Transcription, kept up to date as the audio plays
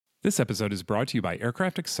This episode is brought to you by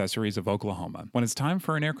Aircraft Accessories of Oklahoma. When it's time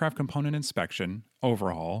for an aircraft component inspection,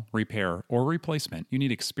 overhaul, repair, or replacement, you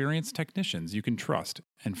need experienced technicians you can trust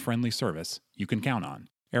and friendly service you can count on.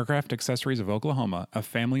 Aircraft Accessories of Oklahoma, a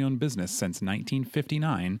family-owned business since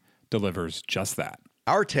 1959, delivers just that.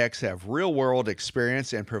 Our techs have real-world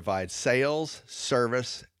experience and provide sales,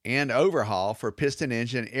 service, and overhaul for piston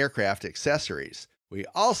engine aircraft accessories. We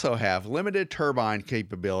also have limited turbine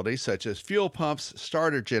capabilities such as fuel pumps,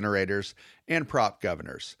 starter generators, and prop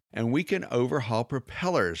governors. And we can overhaul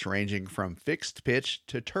propellers ranging from fixed pitch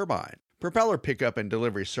to turbine. Propeller pickup and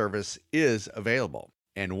delivery service is available.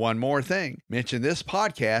 And one more thing, mention this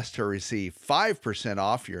podcast to receive 5%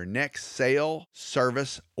 off your next sale,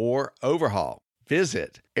 service, or overhaul.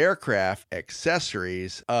 Visit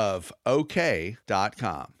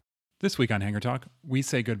aircraftaccessoriesofok.com. This week on Hangar Talk, we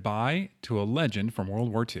say goodbye to a legend from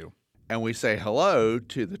World War II. And we say hello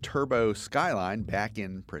to the Turbo Skyline back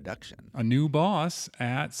in production. A new boss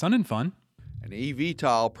at Sun and Fun. An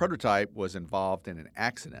eVTOL prototype was involved in an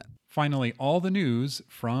accident. Finally, all the news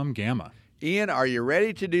from Gamma. Ian, are you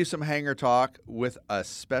ready to do some Hangar Talk with a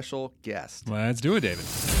special guest? Let's do it, David.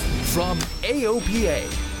 From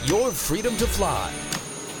AOPA, your freedom to fly.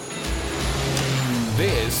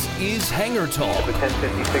 This is Hangar Talk.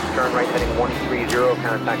 1056, turn right heading 130,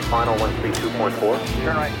 contact final 132.4.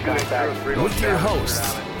 Turn right, contact. With your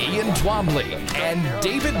hosts, Ian Twombly and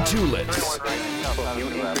David Tulis.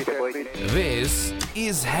 This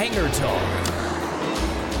is Hangar Talk.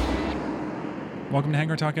 Welcome to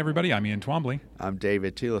Hangar Talk, everybody. I'm Ian Twombly. I'm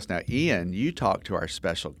David Tulis. Now, Ian, you talked to our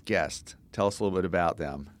special guest. Tell us a little bit about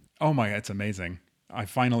them. Oh my, it's amazing. I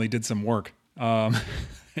finally did some work and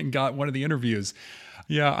got one of the interviews.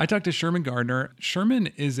 Yeah, I talked to Sherman Gardner. Sherman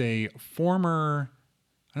is a former,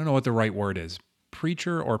 I don't know what the right word is,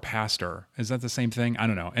 preacher or pastor. Is that the same thing? I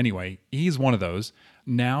don't know. Anyway, he's one of those.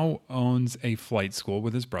 Now owns a flight school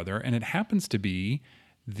with his brother, and it happens to be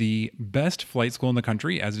the best flight school in the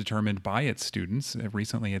country as determined by its students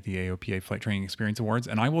recently at the AOPA Flight Training Experience Awards.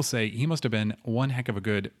 And I will say he must have been one heck of a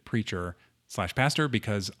good preacher / pastor,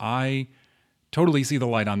 because I totally see the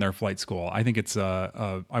light on their flight school. I think it's,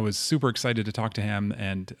 I was super excited to talk to him,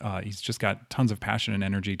 and he's just got tons of passion and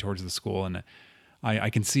energy towards the school, and I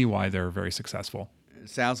can see why they're very successful. It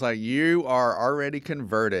sounds like you are already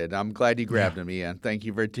converted. I'm glad you grabbed them, Ian. Thank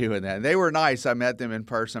you for doing that. And they were nice. I met them in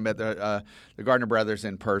person. I met the Gardner brothers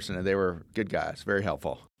in person, and they were good guys, very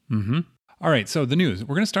helpful. Mm-hmm. All right, so the news.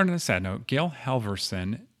 We're going to start on a sad note. Gail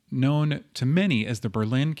Halvorsen, known to many as the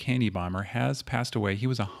Berlin Candy Bomber, has passed away. He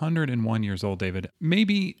was 101 years old, David.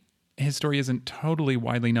 Maybe his story isn't totally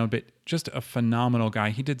widely known, but just a phenomenal guy.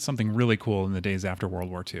 He did something really cool in the days after World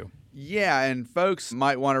War II. Yeah, and folks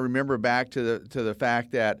might want to remember back to the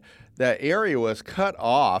fact that that area was cut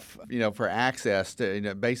off, for access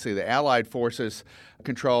to, basically the Allied forces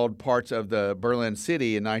controlled parts of the Berlin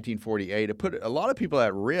city in 1948. It put a lot of people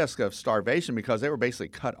at risk of starvation because they were basically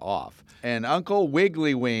cut off. And Uncle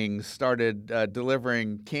Wiggly Wings started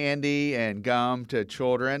delivering candy and gum to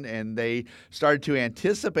children, and they started to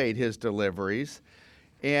anticipate his deliveries.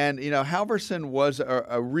 And, Halvorsen was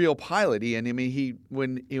a real pilot. And I mean,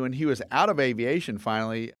 when he was out of aviation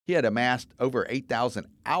finally, he had amassed over 8,000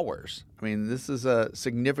 hours. I mean, this is a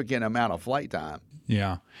significant amount of flight time.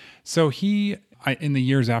 Yeah. So in the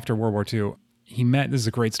years after World War II, this is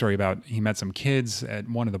a great story he met some kids at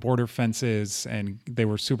one of the border fences, and they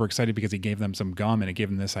were super excited because he gave them some gum, and it gave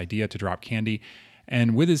them this idea to drop candy.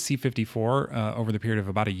 And with his C-54, over the period of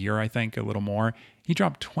about a year, I think, a little more, he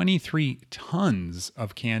dropped 23 tons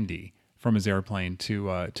of candy from his airplane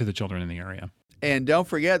to the children in the area. And don't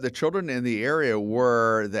forget, the children in the area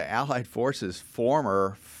were the Allied forces'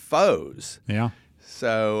 former foes. Yeah.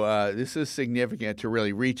 So this is significant to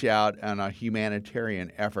really reach out on a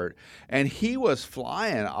humanitarian effort. And he was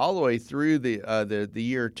flying all the way through the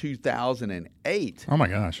year 2008. Oh, my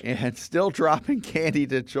gosh. And still dropping candy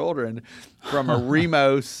to children from a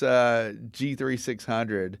Remos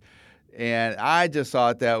G3600. And I just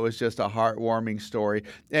thought that was just a heartwarming story.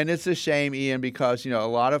 And it's a shame, Ian, because, a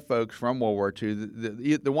lot of folks from World War II,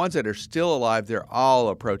 the ones that are still alive, they're all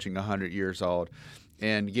approaching 100 years old.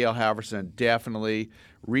 And Gail Halvorsen definitely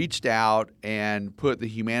reached out and put the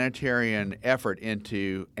humanitarian effort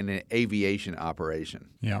into an aviation operation.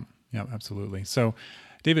 Yeah, absolutely. So,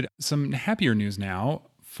 David, some happier news now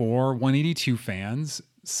for 182 fans.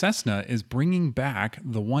 Cessna is bringing back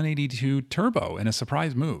the 182 Turbo in a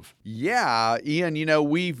surprise move. Yeah, Ian,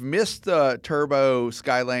 we've missed the Turbo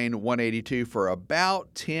Skylane 182 for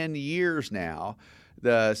about 10 years now.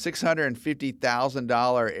 The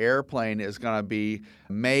 $650,000 airplane is going to be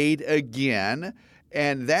made again,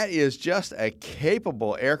 And that is just a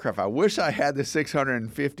capable aircraft. I wish I had the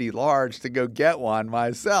 650 large to go get one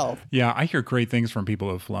myself. Yeah, I hear great things from people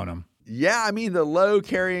who've flown them. Yeah, I mean, the low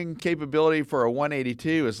carrying capability for a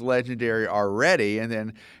 182 is legendary already. And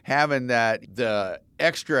then having the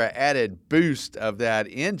extra added boost of that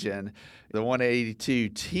engine, the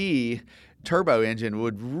 182T turbo engine,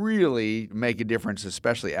 would really make a difference,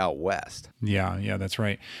 especially out west. Yeah, that's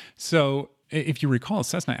right. So if you recall,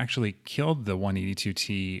 Cessna actually killed the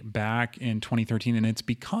 182T back in 2013, and it's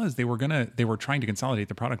because they were trying to consolidate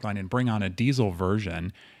the product line and bring on a diesel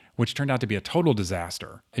version, which turned out to be a total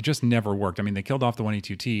disaster. It just never worked. I mean, they killed off the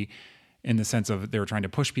 182T in the sense of they were trying to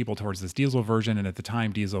push people towards this diesel version, and at the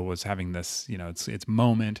time, diesel was having this, its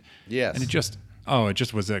moment. Yes. And it just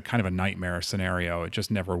was a kind of a nightmare scenario. It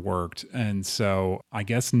just never worked. And so I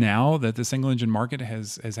guess now that the single engine market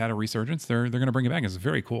has had a resurgence, they're going to bring it back. It's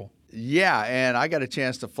very cool. Yeah, and I got a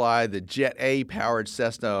chance to fly the Jet A powered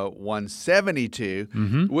Cessna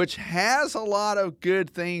 172, which has a lot of good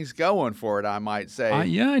things going for it, I might say.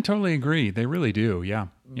 Yeah, I totally agree. They really do. Yeah.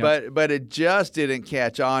 Yep. But it just didn't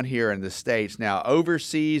catch on here in the States. Now,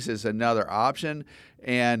 overseas is another option.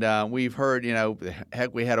 And we've heard,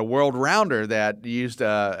 heck, we had a world rounder that used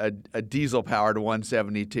a diesel-powered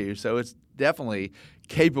 172. So it's definitely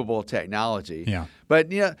capable technology. Yeah. But,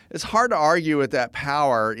 it's hard to argue with that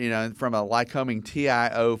power, from a Lycoming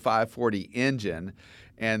TIO 540 engine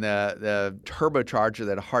and the turbocharger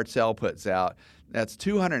that Hartzell puts out. That's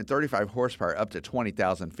 235 horsepower up to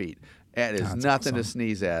 20,000 feet. That is nothing to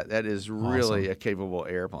sneeze at. That is really a capable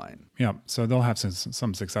airplane. Yeah, so they'll have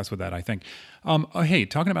some success with that, I think. Hey,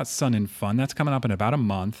 talking about Sun and Fun, that's coming up in about a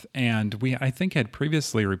month. And we, I think, had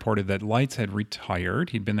previously reported that Lights had retired.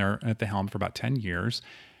 He'd been there at the helm for about 10 years.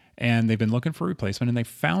 And they've been looking for a replacement, and they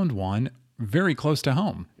found one very close to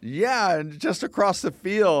home. Yeah, just across the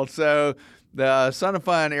field. So the Sun and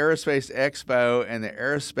Fun Aerospace Expo and the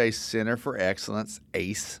Aerospace Center for Excellence,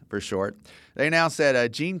 ACE for short, they announced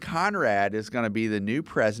that Gene Conrad is going to be the new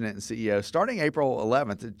president and CEO starting April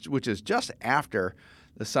 11th, which is just after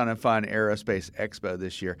the Sun and Fun Aerospace Expo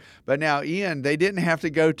this year. But now, Ian, they didn't have to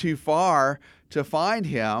go too far to find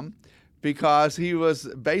him because he was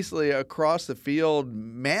basically across the field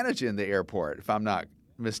managing the airport, if I'm not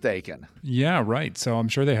mistaken. Yeah, right. So I'm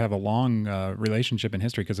sure they have a long relationship in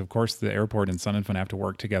history because, of course, the airport and Sun and Fun have to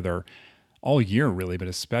work together all year, really, but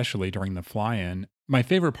especially during the fly-in. My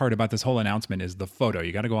favorite part about this whole announcement is the photo.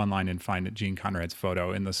 You got to go online and find Gene Conrad's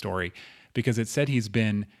photo in the story because it said he's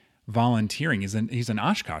been volunteering. He's an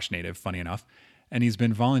Oshkosh native, funny enough, and he's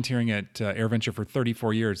been volunteering at AirVenture for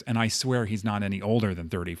 34 years, and I swear he's not any older than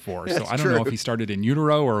 34. So I don't know if he started in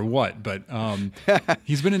utero or what, but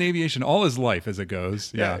he's been in aviation all his life as it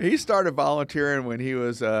goes. Yeah. He started volunteering when he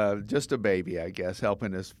was just a baby, I guess,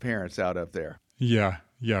 helping his parents out up there. Yeah,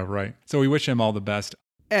 right. So we wish him all the best.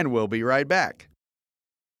 And we'll be right back.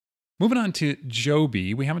 Moving on to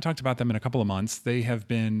Joby, we haven't talked about them in a couple of months. They have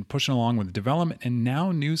been pushing along with development, and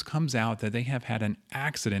now news comes out that they have had an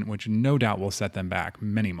accident, which no doubt will set them back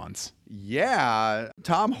many months. Yeah,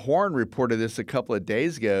 Tom Horn reported this a couple of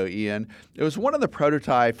days ago, Ian. It was one of the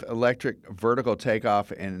prototype electric vertical takeoff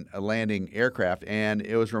and landing aircraft, and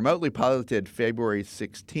it was remotely piloted February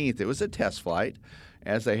 16th. It was a test flight,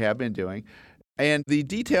 as they have been doing. And the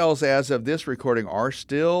details as of this recording are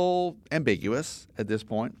still ambiguous at this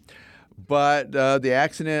point. But the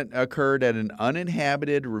accident occurred at an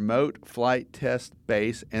uninhabited remote flight test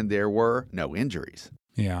base, and there were no injuries.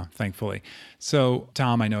 Yeah, thankfully. So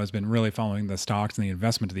Tom, I know, has been really following the stocks and the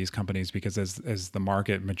investment of these companies because as the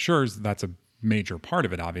market matures, that's a major part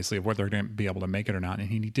of it, obviously, of whether they're going to be able to make it or not. And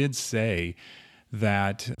he did say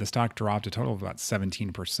that the stock dropped a total of about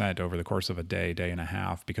 17% over the course of a day and a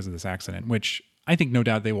half because of this accident, which I think no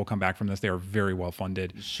doubt they will come back from this. They are very well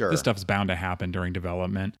funded. Sure. This stuff's bound to happen during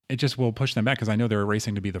development. It just will push them back because I know they're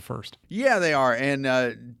racing to be the first. Yeah, they are. And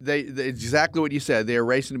they exactly what you said. They're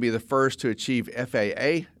racing to be the first to achieve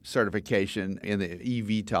FAA certification in the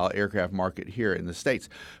eVTOL aircraft market here in the States.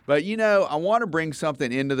 But, I want to bring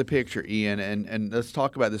something into the picture, Ian, and let's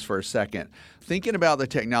talk about this for a second. Thinking about the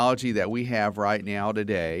technology that we have right now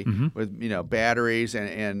today with, batteries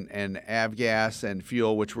and avgas and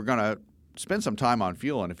fuel, which we're going to spend some time on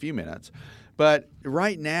fuel in a few minutes. But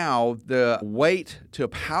right now, the weight to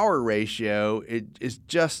power ratio,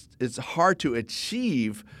 it's hard to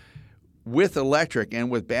achieve with electric and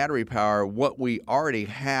with battery power what we already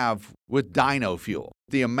have with dyno fuel.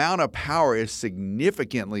 The amount of power is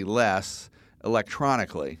significantly less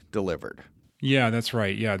electronically delivered. Yeah, that's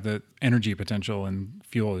right. Yeah, the energy potential in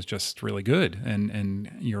fuel is just really good. And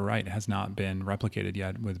you're right, it has not been replicated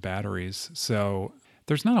yet with batteries. So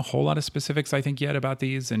There's not a whole lot of specifics, I think, yet about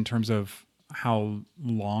these in terms of how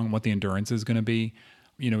long, what the endurance is going to be.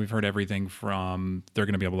 We've heard everything from they're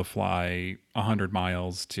going to be able to fly 100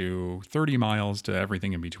 miles to 30 miles to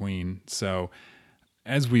everything in between. So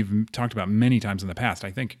as we've talked about many times in the past,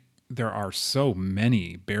 I think there are so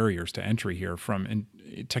many barriers to entry here, from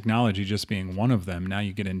technology just being one of them. Now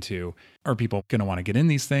you get into, are people going to want to get in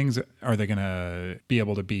these things? Are they going to be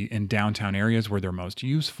able to be in downtown areas where they're most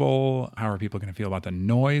useful? How are people going to feel about the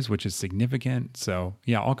noise, which is significant? So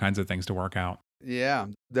yeah, all kinds of things to work out. Yeah.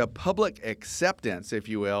 The public acceptance, if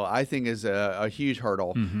you will, I think is a huge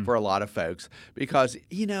hurdle for a lot of folks because,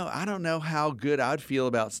 I don't know how good I'd feel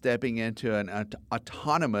about stepping into an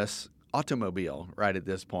autonomous automobile right at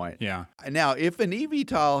this point. Yeah. Now, if an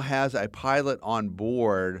eVTOL has a pilot on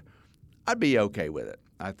board, I'd be okay with it,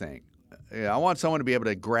 I think. I want someone to be able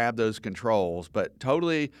to grab those controls, but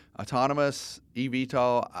totally autonomous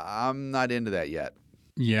eVTOL, I'm not into that yet.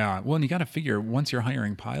 Yeah. Well, and you got to figure once you're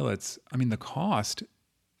hiring pilots, the cost,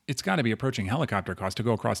 it's got to be approaching helicopter cost to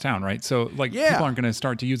go across town, right? So people aren't going to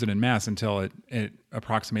start to use it in mass until it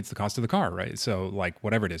approximates the cost of the car, right? So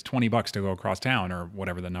whatever it is, $20 to go across town or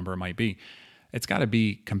whatever the number might be, it's got to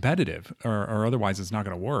be competitive or otherwise it's not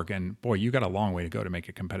going to work. And boy, you got a long way to go to make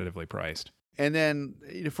it competitively priced. And then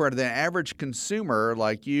for the average consumer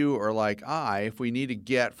like you or like I, if we need to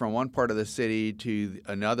get from one part of the city to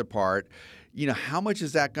another part, how much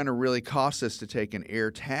is that going to really cost us to take an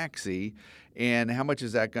air taxi? And how much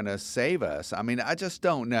is that going to save us? I just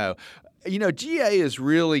don't know. GA is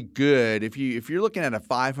really good. If you're looking at a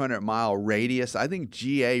 500-mile radius, I think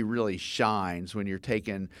GA really shines when you're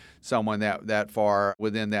taking someone that far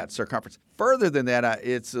within that circumference. Further than that,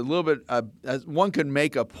 it's a little bit one could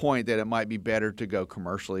make a point that it might be better to go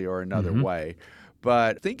commercially or another way.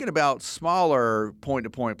 But thinking about smaller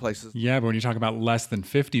point-to-point places. Yeah, but when you talk about less than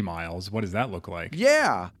 50 miles, what does that look like?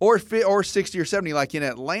 Yeah, or 60 or 70, like in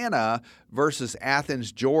Atlanta versus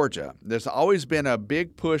Athens, Georgia. There's always been a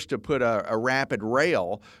big push to put a rapid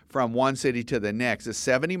rail from one city to the next. It's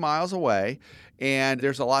 70 miles away, and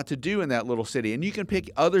there's a lot to do in that little city. And you can pick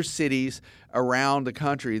other cities around the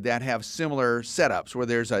country that have similar setups, where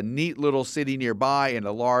there's a neat little city nearby and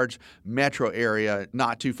a large metro area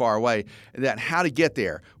not too far away, and that how to get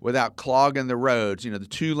there without clogging the roads, the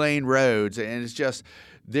 2-lane roads. And it's just,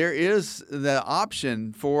 there is the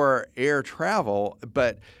option for air travel,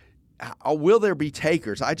 but will there be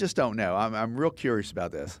takers? I just don't know. I'm real curious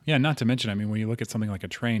about this. Yeah, not to mention, when you look at something like a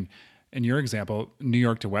train, in your example, New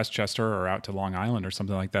York to Westchester or out to Long Island or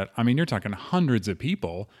something like that, you're talking hundreds of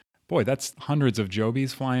people. Boy, that's hundreds of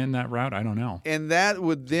Jobies flying that route. I don't know. And that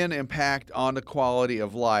would then impact on the quality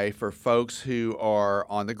of life for folks who are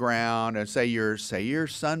on the ground and say you're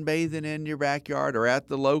sunbathing in your backyard or at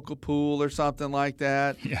the local pool or something like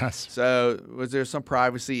that. Yes. So was there some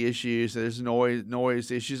privacy issues? There's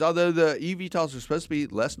noise issues, although the eVTOLs are supposed to be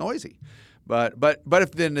less noisy. But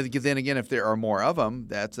if then again, if there are more of them,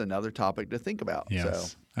 that's another topic to think about.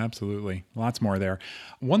 Yes, absolutely. Lots more there.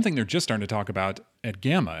 One thing they're just starting to talk about at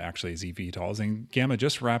Gamma actually is eVTOLs. And Gamma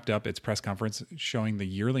just wrapped up its press conference showing the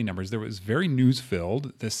yearly numbers. There was very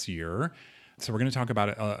news-filled this year. So we're going to talk about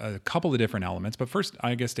a couple of different elements. But first,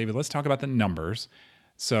 I guess, David, let's talk about the numbers.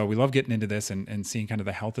 So we love getting into this and seeing kind of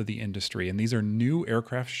the health of the industry. And these are new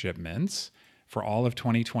aircraft shipments for all of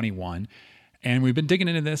 2021. And we've been digging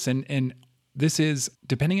into this and this is,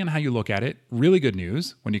 depending on how you look at it, really good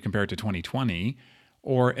news when you compare it to 2020,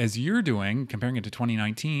 or as you're doing, comparing it to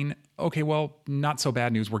 2019, okay, well, not so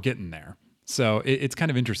bad news, we're getting there. So it's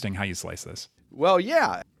kind of interesting how you slice this. Well,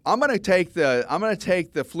 yeah, I'm going to take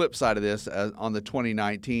the flip side of this on the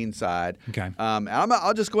 2019 side. Okay.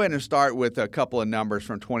 I'll just go ahead and start with a couple of numbers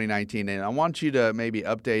from 2019, and I want you to maybe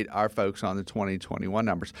update our folks on the 2021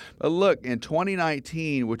 numbers. But look, in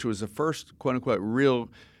 2019, which was the first quote unquote real,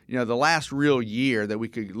 the last real year that we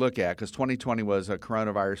could look at, because 2020 was a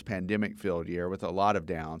coronavirus pandemic-filled year with a lot of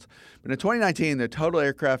downs. But in 2019, the total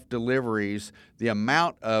aircraft deliveries, the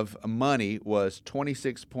amount of money was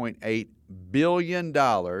 $26.8 billion,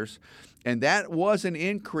 and that was an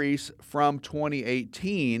increase from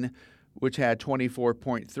 2018, which had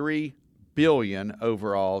 $24.3 billion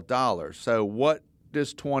overall dollars. So what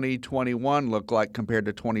does 2021 look like compared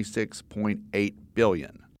to $26.8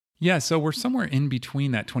 billion? Yeah, so we're somewhere in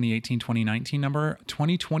between that 2018-2019 number.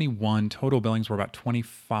 2021 total billings were about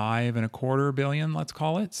 $25.25 billion, let's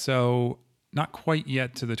call it. So not quite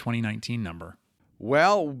yet to the 2019 number.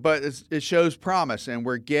 Well, but it shows promise, and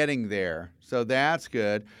we're getting there. So that's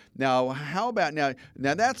good. Now, how about now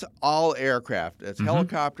that's all aircraft. That's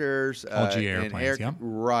helicopters. All GA airplanes, yeah.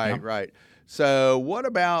 Right, yep. right. So what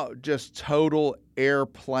about just total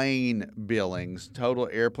airplane billings? Total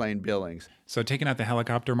airplane billings. So taking out the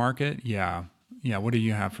helicopter market, yeah. What do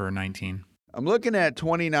you have for 19? I'm looking at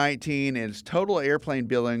 2019, and its total airplane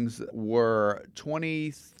billings were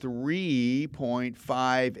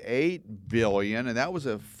 $23.58 billion, and that was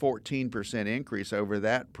a 14% increase over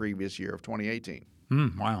that previous year of 2018.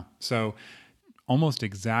 Wow. So almost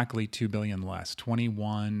exactly $2 billion less,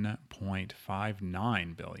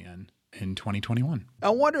 $21.59 billion in 2021. I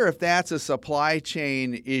wonder if that's a supply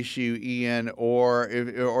chain issue, Ian, or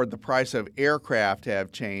the price of aircraft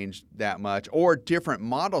have changed that much, or different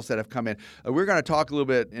models that have come in. We're going to talk a little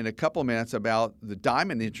bit in a couple of minutes about the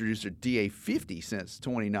Diamond introduced their DA-50 since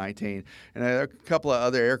 2019, and a couple of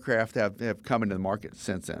other aircraft have come into the market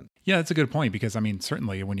since then. Yeah, that's a good point because, I mean,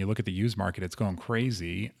 certainly when you look at the used market, it's going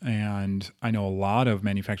crazy. And I know a lot of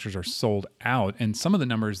manufacturers are sold out. And some of the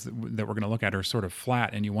numbers that we're going to look at are sort of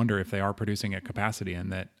flat. And you wonder if they are producing at capacity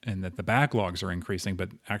and that the backlogs are increasing. But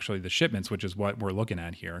actually the shipments, which is what we're looking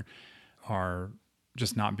at here, are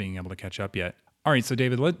just not being able to catch up yet. All right, so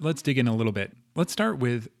David, let's dig in a little bit. Let's start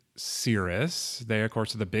with Cirrus. They, of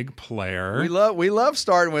course, are the big player. We love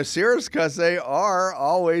starting with Cirrus because they are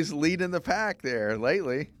always leading the pack there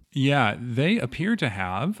lately. Yeah, they appear to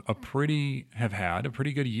have had a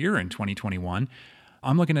pretty good year in 2021.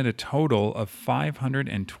 I'm looking at a total of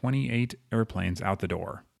 528 airplanes out the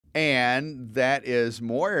door. And that is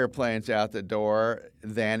more airplanes out the door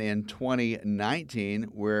than in 2019,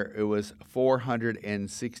 where it was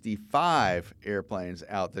 465 airplanes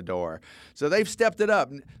out the door. So they've stepped it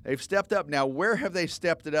up. Now, where have they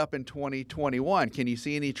stepped it up in 2021? Can you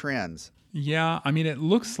see any trends? Yeah, I mean, it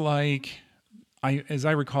looks like, as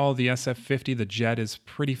I recall, the SF-50, the jet, is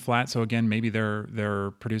pretty flat. So again, maybe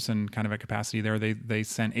they're producing kind of at capacity there. They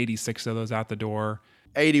sent 86 of those out the door.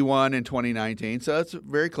 81 in 2019, so that's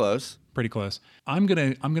very close. Pretty close. I'm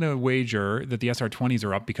gonna wager that the SR-20s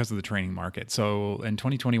are up because of the training market. So in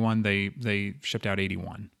 2021, they shipped out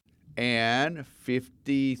 81. And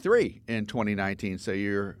 53 in 2019. So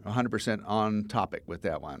you're 100% on topic with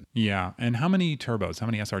that one. Yeah. And how many turbos? How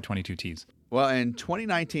many SR-22Ts? Well, in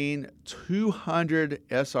 2019, 200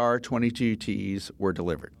 SR-22Ts were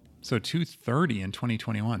delivered. So 230 in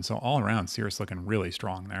 2021. So all around, Cirrus looking really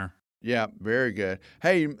strong there. Yeah, very good.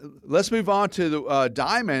 Hey, let's move on to the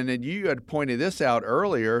Diamond, and you had pointed this out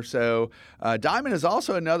earlier. So Diamond is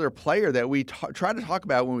also another player that we try to talk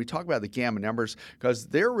about when we talk about the Gamma numbers because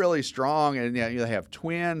they're really strong, and they have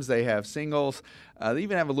twins, they have singles, they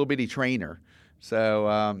even have a little bitty trainer.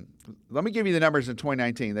 So let me give you the numbers in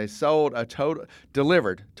 2019. They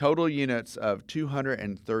delivered total units of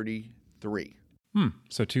 233.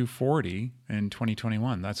 So 240 in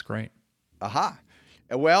 2021. That's great. Aha.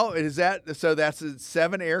 Well, so that's a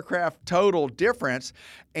 7 aircraft total difference,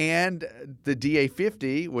 and the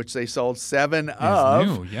DA-50, which they sold 7 of,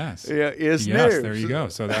 new, yes, is new. Yes, there you go.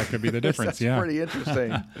 So that could be the difference. That's pretty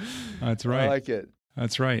interesting. That's right. I like it.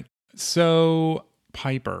 That's right. So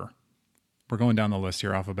Piper, we're going down the list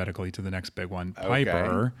here alphabetically to the next big one.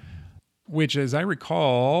 Piper, which, as I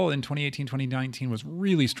recall, in 2018, 2019 was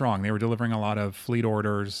really strong. They were delivering a lot of fleet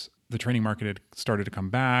orders. The training market had started to come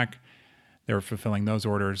back. They were fulfilling those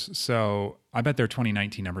orders. So I bet their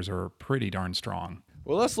 2019 numbers are pretty darn strong.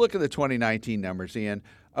 Well, let's look at the 2019 numbers, Ian.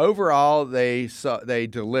 Overall, they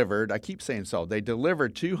delivered, I keep saying sold, they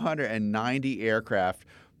delivered 290 aircraft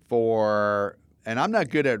for, and I'm not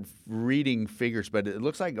good at reading figures, but it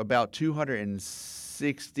looks like about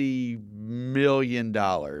 $260 million.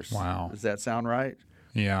 Wow. Does that sound right?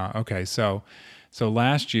 Yeah. Okay. So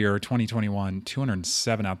last year, 2021,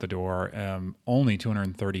 207 out the door, only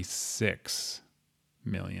 236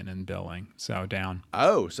 million in billing. So down.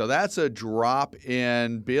 Oh, so that's a drop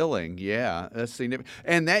in billing. Yeah, that's significant.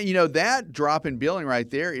 And that drop in billing right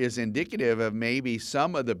there is indicative of maybe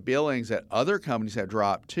some of the billings that other companies have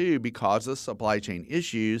dropped too because of supply chain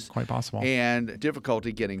issues. Quite possible. And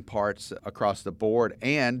difficulty getting parts across the board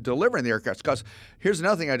and delivering the aircraft. Because here's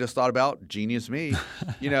another thing I just thought about, genius me.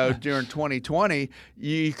 During 2020,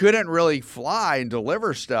 you couldn't really fly and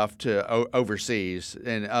deliver stuff to overseas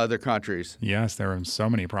in other countries. Yes, there are so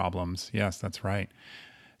many problems. Yes, that's right.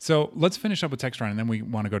 So let's finish up with Textron, and then we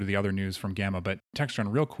want to go to the other news from Gamma. But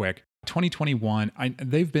Textron, real quick, 2021,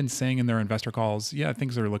 they've been saying in their investor calls, yeah,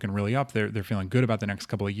 things are looking really up. They're feeling good about the next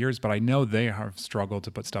couple of years, but I know they have struggled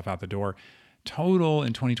to put stuff out the door. Total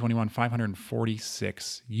in 2021,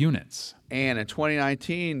 546 units. And in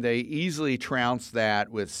 2019, they easily trounced that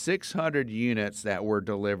with 600 units that were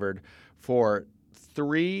delivered for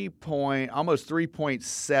almost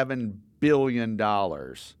 $3.7 billion in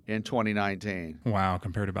 2019. Wow,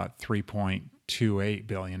 compared to about 3.2 $1.28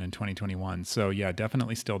 billion in 2021. So yeah,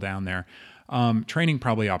 definitely still down there. Training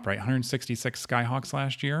probably up, right? 166 Skyhawks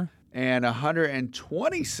last year. And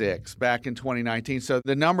 126 back in 2019. So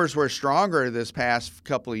the numbers were stronger this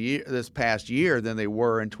past year than they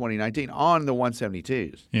were in 2019 on the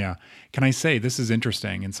 172s. Yeah. Can I say this is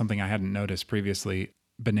interesting and something I hadn't noticed previously?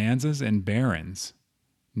 Bonanzas and Barons.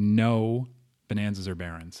 No Bonanzas or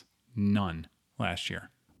Barons. None last year.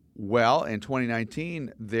 Well, in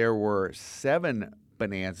 2019, there were 7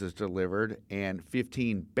 Bonanzas delivered and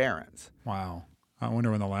 15 Barons. Wow. I wonder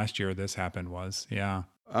when the last year this happened was. Yeah.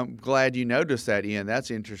 I'm glad you noticed that, Ian. That's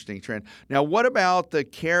an interesting trend. Now, what about the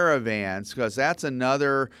Caravans? Because that's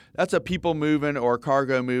a people moving or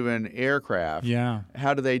cargo moving aircraft. Yeah.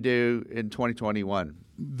 How do they do in 2021?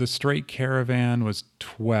 The straight Caravan was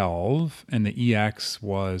 12 and the EX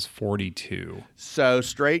was 42. So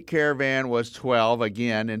straight Caravan was 12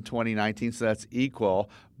 again in 2019, so that's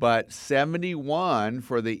equal, but 71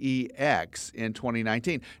 for the EX in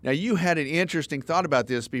 2019. Now, you had an interesting thought about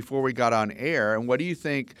this before we got on air, and what do you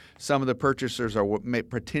think some of the purchasers are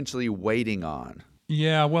potentially waiting on?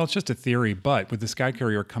 Yeah, well, it's just a theory, but with the Sky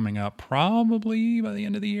Carrier coming up probably by the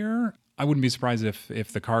end of the year, I wouldn't be surprised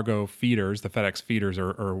if the cargo feeders, the FedEx feeders,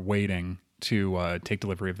 are waiting to take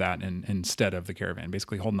delivery of that instead of the Caravan,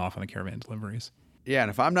 basically holding off on the Caravan deliveries. Yeah,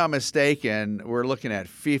 and if I'm not mistaken, we're looking at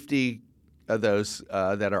 50 of those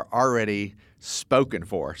that are already spoken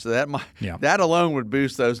for. So that alone would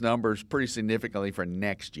boost those numbers pretty significantly for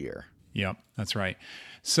next year. Yep, that's right.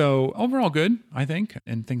 So overall good, I think,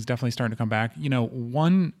 and things definitely starting to come back. You know,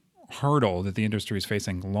 one hurdle that the industry is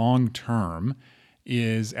facing long term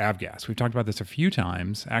is avgas. We've talked about this a few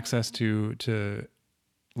times, access to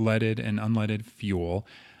leaded and unleaded fuel.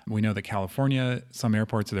 We know that California, some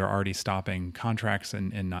airports, they're already stopping contracts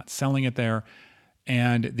and not selling it there.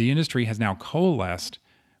 And the industry has now coalesced.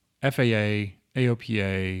 FAA,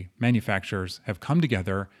 AOPA, manufacturers have come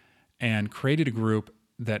together and created a group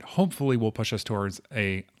that hopefully will push us towards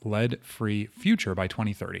a lead-free future by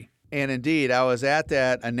 2030. And indeed, I was at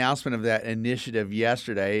that announcement of that initiative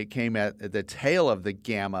yesterday. It came at the tail of the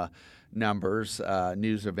Gamma Numbers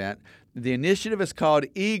news event. The initiative is called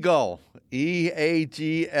EAGLE,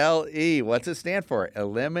 EAGLE. What's it stand for?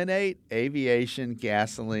 Eliminate Aviation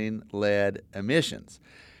Gasoline Lead Emissions.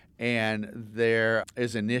 And there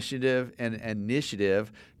is an initiative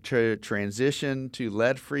to transition to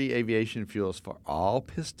lead-free aviation fuels for all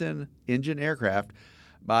piston engine aircraft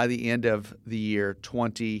by the end of the year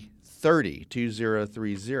 2030.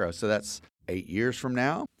 2030. So that's 8 years from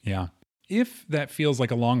now. Yeah. If that feels like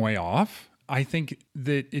a long way off, I think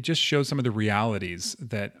that it just shows some of the realities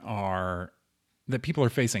that people are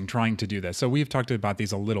facing trying to do this. So we've talked about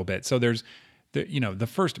these a little bit. So there's the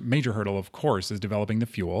first major hurdle, of course, is developing the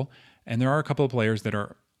fuel. And there are a couple of players that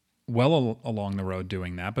are well along the road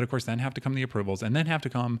doing that. But of course, then have to come the approvals and then have to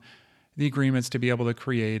come the agreements to be able to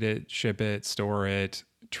create it, ship it, store it,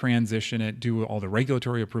 transition it, do all the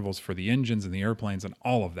regulatory approvals for the engines and the airplanes and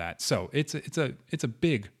all of that. So it's a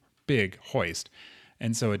big hoist.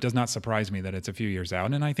 And so it does not surprise me that it's a few years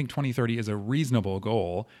out. And I think 2030 is a reasonable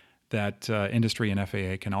goal that industry and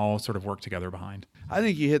FAA can all sort of work together behind. I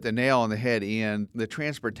think you hit the nail on the head, Ian. The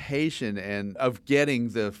transportation and of getting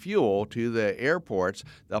the fuel to the airports,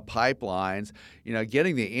 the pipelines,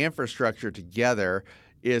 getting the infrastructure together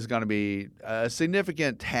is going to be a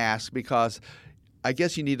significant task because I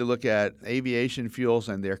guess you need to look at aviation fuels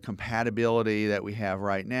and their compatibility that we have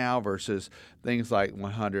right now versus things like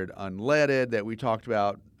 100 unleaded that we talked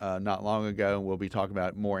about not long ago, and we'll be talking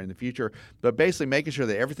about more in the future. But basically making sure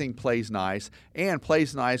that everything plays nice and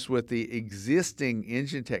plays nice with the existing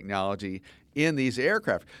engine technology in these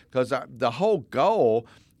aircraft. Because the whole goal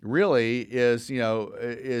really is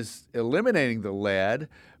eliminating the lead,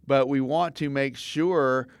 but we want to make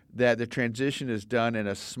sure that the transition is done in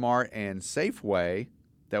a smart and safe way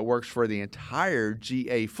that works for the entire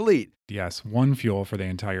GA fleet. Yes, one fuel for the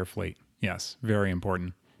entire fleet. Yes, very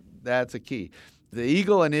important. That's a key. The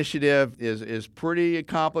EAGLE initiative is pretty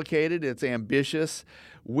complicated. It's ambitious.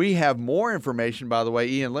 We have more information, by the way.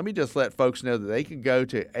 Ian, let me just let folks know that they can go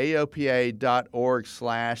to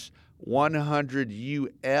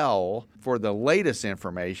aopa.org/100UL for the latest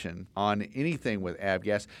information on anything with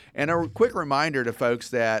avgas. And a quick reminder to folks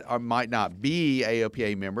that might not be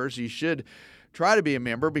AOPA members, you should try to be a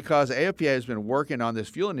member because AOPA has been working on this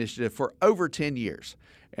fuel initiative for over 10 years.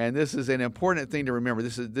 And this is an important thing to remember.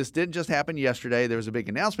 This didn't just happen yesterday. There was a big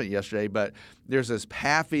announcement yesterday, but there's this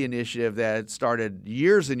PAFI initiative that started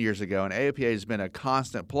years and years ago, and AOPA has been a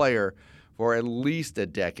constant player for at least a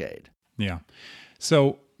decade. Yeah.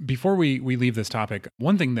 So before we leave this topic,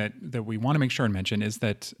 one thing that we want to make sure and mention is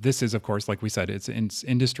that this is, of course, like we said, it's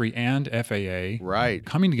industry and FAA Right.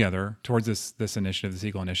 coming together towards this initiative, this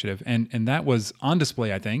Eagle Initiative. And that was on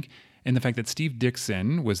display, I think, in the fact that Steve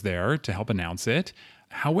Dickson was there to help announce it.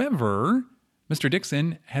 However, Mr.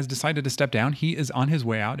 Dickson has decided to step down. He is on his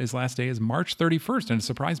way out. His last day is March 31st, and a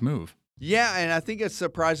surprise move. Yeah, and I think it's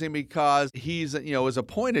surprising because he's, was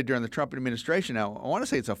appointed during the Trump administration. Now, I want to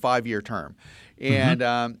say it's a 5-year term. And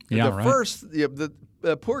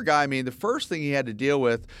the poor guy, the first thing he had to deal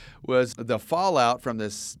with was the fallout from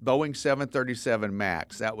this Boeing 737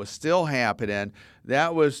 MAX. That was still happening.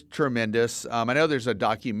 That was tremendous. I know there's a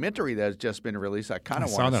documentary that has just been released. I kind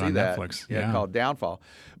of want to see that. Netflix. Yeah, called Downfall.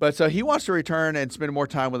 But so he wants to return and spend more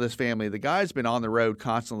time with his family. The guy's been on the road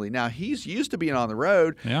constantly. Now, he's used to being on the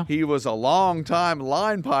road. Yeah. He was a long-time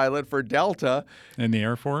line pilot for Delta. In the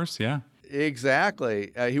Air Force, yeah.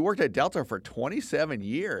 Exactly. He worked at Delta for 27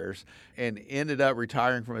 years and ended up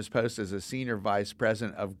retiring from his post as a senior vice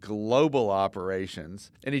president of global operations.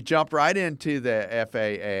 And he jumped right into the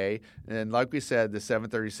FAA. And like we said, the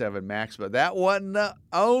 737 MAX. But that wasn't the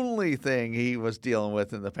only thing he was dealing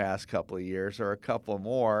with in the past couple of years, or a couple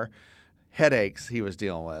more headaches he was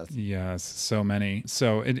dealing with. Yes, so many.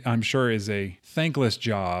 So I'm sure is a thankless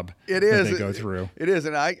job it is. That they go through. It is.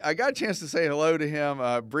 And I got a chance to say hello to him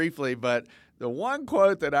briefly, but the one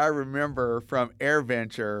quote that I remember from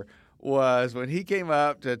AirVenture was when he came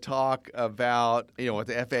up to talk about, what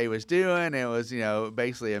the FAA was doing. It was,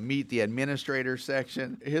 basically a meet the administrator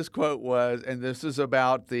section. His quote was, and this is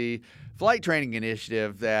about the flight training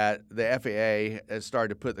initiative that the FAA has started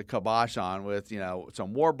to put the kibosh on with,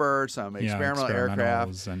 some warbirds, some experimental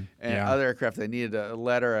aircraft, and other aircraft. They needed a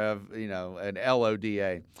letter of, an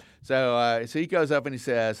LODA. So he goes up and he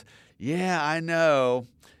says, "Yeah, I know.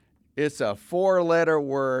 It's a 4-letter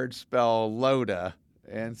word spelled LODA."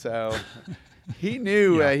 And so he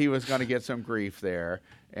knew he was going to get some grief there.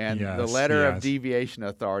 And the letter of deviation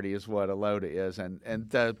authority is what a LODA is. And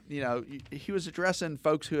he was addressing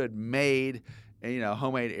folks who had made,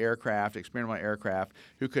 homemade aircraft, experimental aircraft,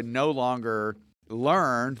 who could no longer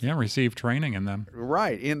learn. Yeah, receive training in them.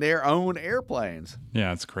 Right, in their own airplanes.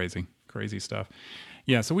 Yeah, it's crazy. Crazy stuff.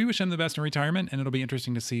 Yeah, so we wish him the best in retirement, and it'll be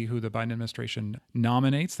interesting to see who the Biden administration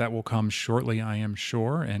nominates. That will come shortly, I am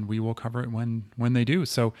sure, and we will cover it when they do.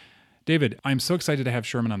 So, David, I'm so excited to have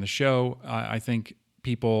Sherman on the show. I think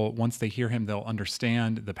people, once they hear him, they'll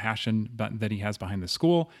understand the passion that he has behind the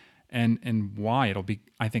school and why it'll be,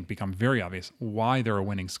 I think, become very obvious why they're a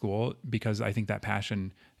winning school, because I think that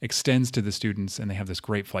passion extends to the students and they have this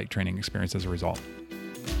great flight training experience as a result.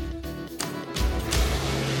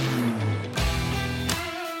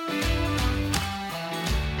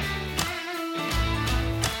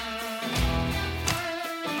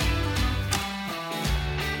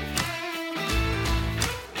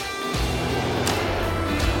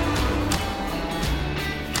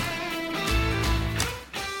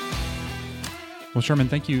 Well, Sherman,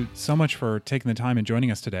 thank you so much for taking the time and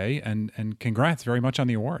joining us today, and congrats very much on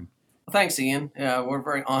the award. Thanks, Ian. We're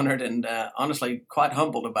very honored and honestly quite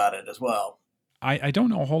humbled about it as well. I don't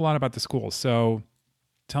know a whole lot about the school, so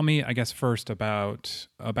tell me, I guess, first about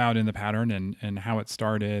In the Pattern and how it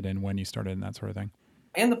started and when you started and that sort of thing.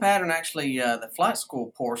 In the Pattern, actually, the flight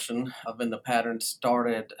school portion of In the Pattern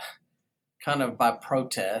started kind of by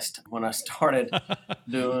protest. When I started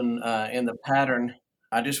doing In the Pattern,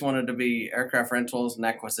 I just wanted to be aircraft rentals and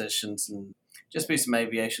acquisitions and just be some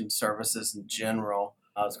aviation services in general.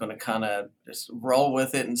 I was going to kind of just roll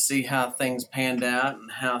with it and see how things panned out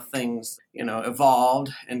and how things, evolved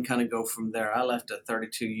and kind of go from there. I left a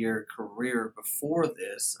 32-year career before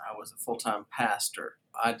this. I was a full-time pastor.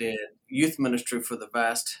 I did youth ministry for the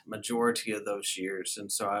vast majority of those years.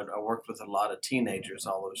 And so I worked with a lot of teenagers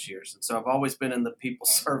all those years. And so I've always been in the people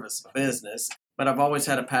service business. But I've always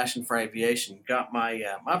had a passion for aviation. Got my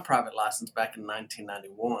my private license back in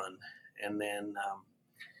 1991, and then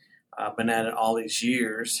I've been at it all these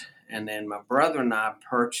years. And then my brother and I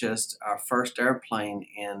purchased our first airplane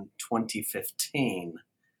in 2015,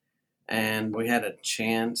 and we had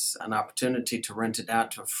an opportunity to rent it out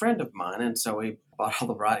to a friend of mine. And so we bought all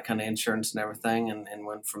the right kind of insurance and everything, and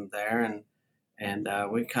went from there. And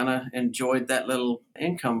we kind of enjoyed that little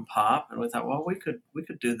income pop, and we thought, well, we could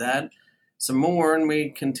do that some more, and we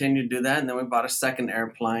continued to do that. And then we bought a second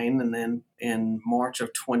airplane. And then in March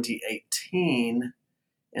of 2018,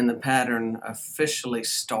 In the Pattern officially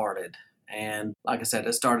started. And like I said,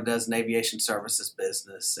 it started as an aviation services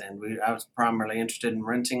business. And I was primarily interested in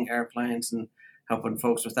renting airplanes and helping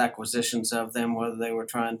folks with acquisitions of them, whether they were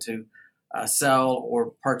trying to sell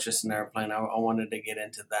or purchase an airplane. I wanted to get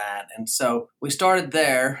into that. And so we started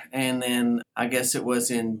there. And then I guess it was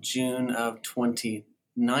in June of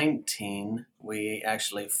 2019, we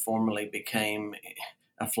actually formally became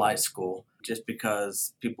a flight school just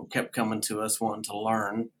because people kept coming to us wanting to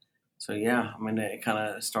learn. So, yeah, I mean, it kind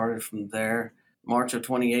of started from there. March of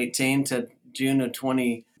 2018 to June of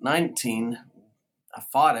 2019, I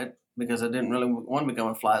fought it because I didn't really want to become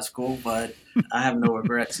a flight school, but I have no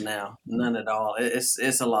regrets now, none at all.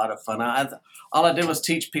 It's a lot of fun. All I did was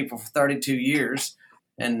teach people for 32 years,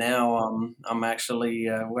 and now we're actually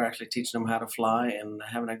teaching them how to fly and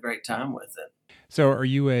having a great time with it. So are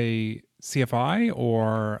you a CFI,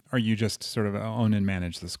 or are you just sort of own and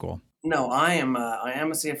manage the school? No, I am a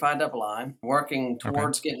CFI II, working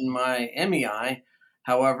towards getting my MEI.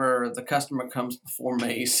 However, the customer comes before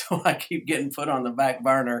me, so I keep getting put on the back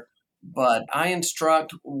burner. But I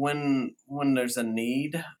instruct when there's a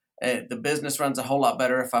need. The business runs a whole lot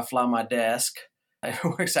better if I fly my desk. It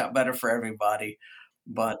works out better for everybody.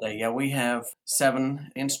 But yeah, we have 7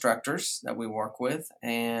 instructors that we work with,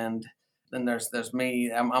 and then there's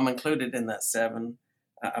me. I'm included in that 7.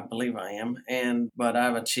 I believe I am. But I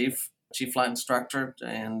have a chief flight instructor,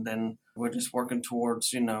 and then we're just working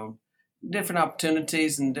towards, different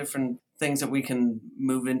opportunities and different things that we can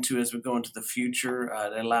move into as we go into the future.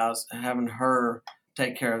 It allows having her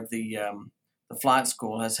take care of the flight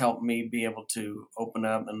school has helped me be able to open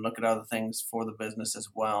up and look at other things for the business as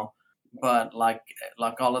well. But like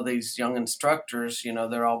all of these young instructors,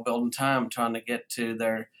 they're all building time trying to get to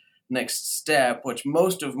their next step, which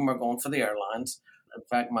most of them are going for the airlines. In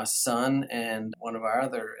fact, my son and one of our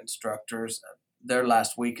other instructors, their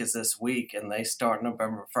last week is this week, and they start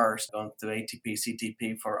November 1st, going through ATP,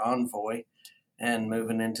 CTP for Envoy and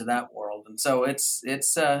moving into that world. And so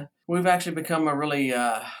we've actually become a really,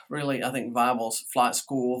 I think, viable flight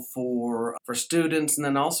school for students, and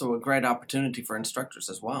then also a great opportunity for instructors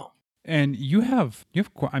as well. And you have,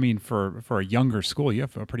 I mean, for a younger school, you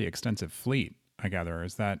have a pretty extensive fleet, I gather.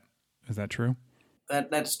 Is that true?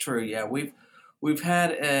 That's true. Yeah, we've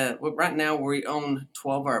had right now we own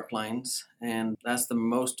 12 airplanes, and that's the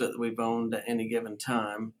most that we've owned at any given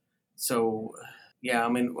time. So, yeah, I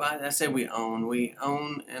mean, I say we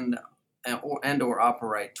own and or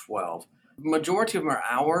operate 12. Majority of them are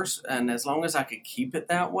ours, and as long as I could keep it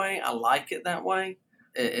that way, I like it that way.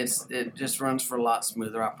 It just runs for a lot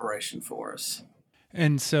smoother operation for us.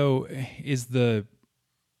 And so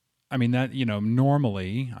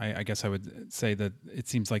normally, I guess I would say that it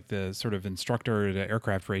seems like the sort of instructor to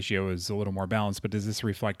aircraft ratio is a little more balanced, but does this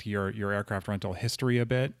reflect your aircraft rental history a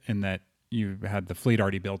bit, in that you had the fleet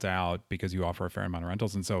already built out because you offer a fair amount of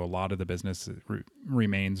rentals, and so a lot of the business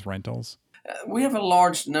remains rentals? We have a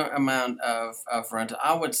large amount of rental.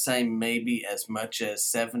 I would say maybe as much as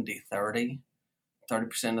 70-30.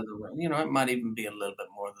 30% of the, it might even be a little bit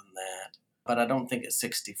more than that, but I don't think it's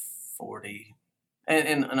 60-40.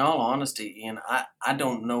 And in all honesty, Ian, I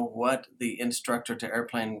don't know what the instructor to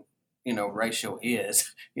airplane, ratio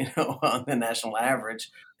is, on the national average.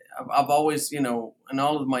 I've always, in all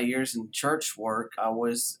of my years in church work, I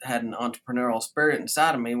always had an entrepreneurial spirit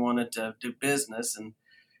inside of me, wanted to do business,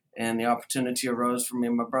 and the opportunity arose for me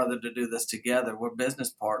and my brother to do this together. We're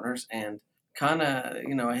business partners, and kind of,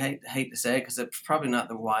 I hate to say it because it's probably not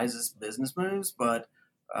the wisest business moves, but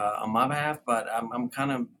on my behalf, but I'm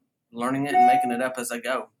kind of learning it and making it up as I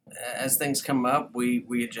go. As things come up,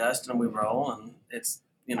 we adjust and we roll, and it's,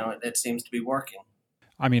 it seems to be working.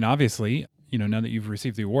 I mean, obviously, now that you've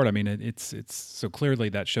received the award, I mean, it's so clearly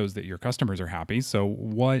that shows that your customers are happy. So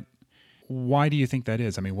why do you think that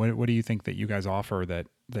is? I mean, what do you think that you guys offer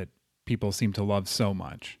that people seem to love so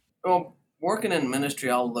much? Well, working in ministry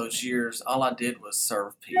all those years, all I did was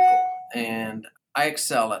serve people, and I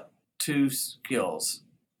excel at 2 skills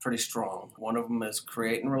pretty strong. One of them is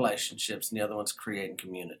creating relationships, and the other one's creating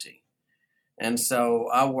community. And so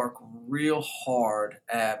I work real hard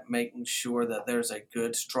at making sure that there's a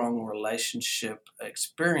good, strong relationship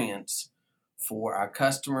experience for our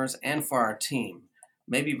customers and for our team.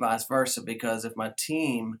 Maybe vice versa, because if my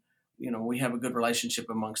team, we have a good relationship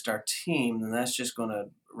amongst our team, then that's just going to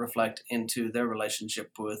reflect into their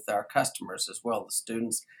relationship with our customers as well, the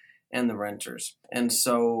students and the renters. And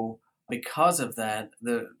so because of that,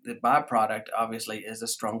 the byproduct obviously is a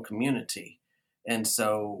strong community. And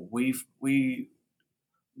so we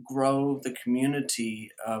grow the community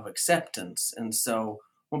of acceptance. And so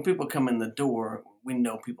when people come in the door, we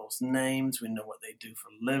know people's names, we know what they do for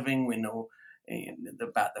a living, we know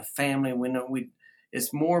about their family,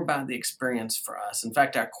 it's more about the experience for us. In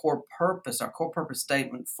fact, our core purpose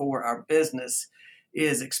statement for our business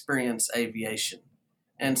is experience aviation.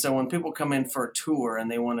 And so when people come in for a tour and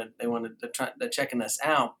they they're checking us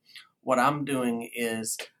out, what I'm doing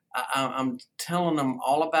is I'm telling them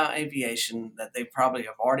all about aviation that they probably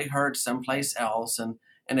have already heard someplace else, and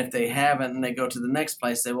if they haven't and they go to the next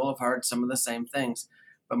place, they will have heard some of the same things.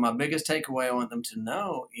 But my biggest takeaway I want them to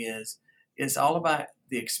know is it's all about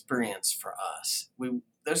the experience for us.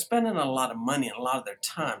 They're spending a lot of money and a lot of their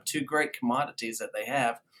time, two great commodities that they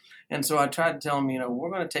have. And so I try to tell them,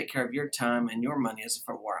 we're going to take care of your time and your money as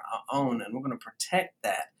for our own, and we're going to protect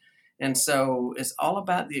that. And so it's all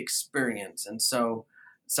about the experience. And so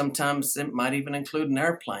sometimes it might even include an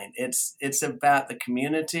airplane. It's about the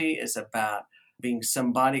community. It's about being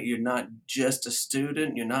somebody. You're not just a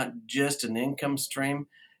student. You're not just an income stream.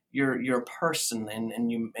 You're a person,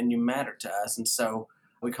 and you matter to us. And so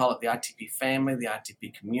we call it the ITP family, the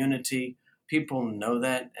ITP community. People know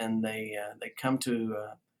that, and they come to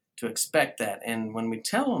expect that. And when we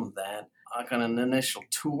tell them that, like on an initial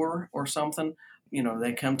tour or something,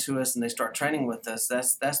 they come to us and they start training with us.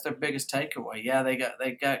 That's their biggest takeaway. Yeah,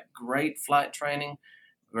 they got great flight training,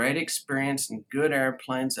 great experience, and good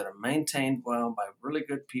airplanes that are maintained well by really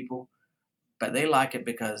good people. But they like it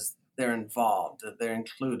because they're involved, they're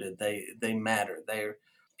included, they matter. They're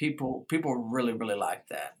people really, really like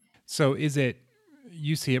that. So is it,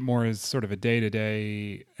 you see it more as sort of a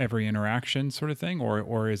day-to-day, every interaction sort of thing,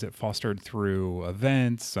 or is it fostered through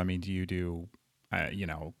events? I mean, do you do,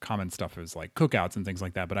 common stuff as like cookouts and things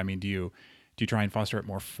like that? But I mean, do you try and foster it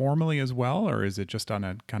more formally as well, or is it just on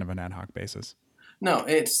a kind of an ad hoc basis? No,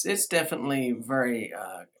 it's definitely very,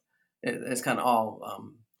 it's kind of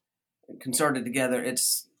all concerted together. It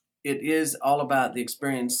is all about the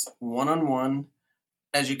experience one-on-one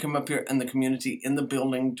as you come up here in the community, in the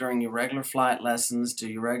building, during your regular flight lessons,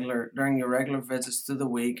 during your regular visits through the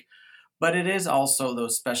week. But it is also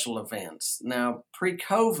those special events. Now,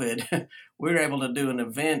 pre-COVID, we were able to do an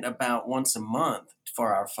event about once a month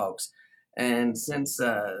for our folks. And since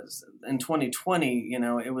in 2020,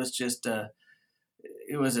 it was just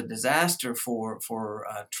it was a disaster for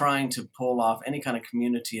trying to pull off any kind of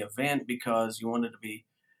community event, because you wanted to be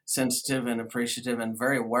sensitive and appreciative and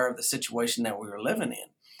very aware of the situation that we were living in.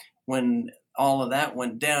 When all of that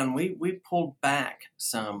went down, we pulled back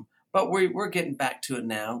some, but we're getting back to it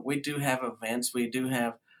now. We do have events. We do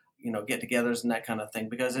have, get-togethers and that kind of thing,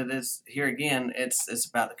 because it is, here again, it's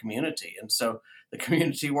about the community. And so the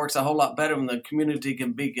community works a whole lot better when the community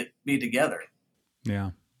can be together. Yeah.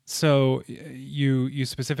 So you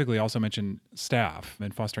specifically also mentioned staff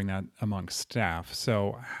and fostering that amongst staff.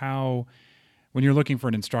 So when you're looking for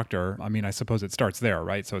an instructor, I mean, I suppose it starts there,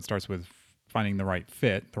 right? So it starts with finding the right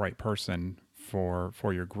fit, the right person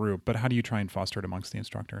for your group. But how do you try and foster it amongst the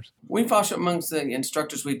instructors? We foster it amongst the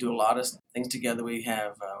instructors. We do a lot of things together. We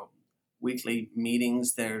have weekly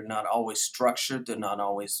meetings. They're not always structured. They're not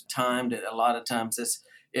always timed. A lot of times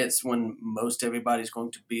it's when most everybody's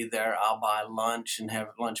going to be there. I'll buy lunch and have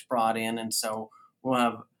lunch brought in. And so we'll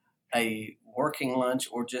have a working lunch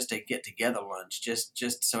or just a get-together lunch,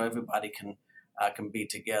 just so everybody can be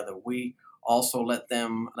together. We also let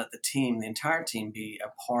the entire team be a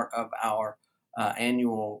part of our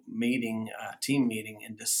annual meeting, team meeting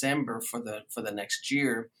in December for the next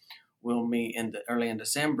year. We'll meet early in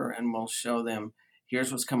December, and we'll show them,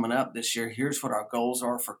 here's what's coming up this year. Here's what our goals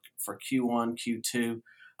are for Q1, Q2,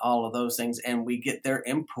 all of those things. And we get their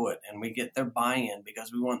input and we get their buy-in,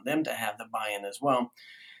 because we want them to have the buy-in as well.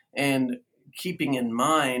 And keeping in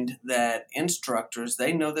mind that instructors,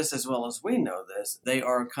 they know this as well as we know this. They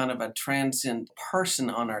are kind of a transient person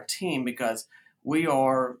on our team, because we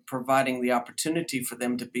are providing the opportunity for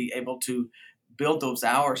them to be able to build those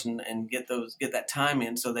hours and get that time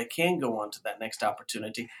in so they can go on to that next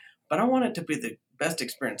opportunity. But I want it to be the best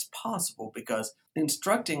experience possible, because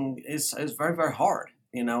instructing is very, very hard.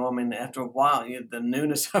 After a while, the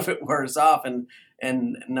newness of it wears off,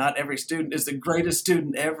 and not every student is the greatest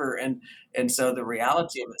student ever. And so the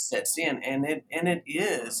reality of it sets in, and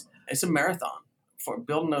it's a marathon for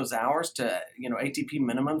building those hours to, ATP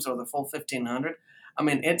minimums or the full 1,500. I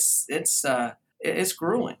mean, it's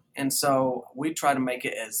grueling. And so we try to make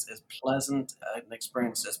it as pleasant an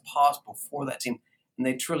experience as possible for that team. And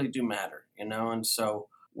they truly do matter, and so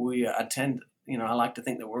we attend. I like to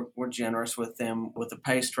think that we're generous with them with the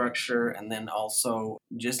pay structure, and then also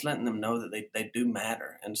just letting them know that they do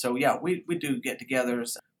matter. And so, yeah, we do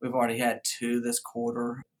get-togethers. We've already had 2 this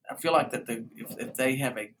quarter. I feel like that if they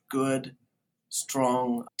have a good,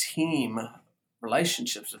 strong team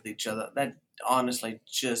relationships with each other, that honestly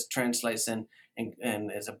just translates in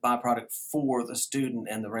and is a byproduct for the student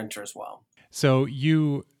and the renter as well. So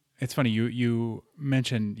it's funny, you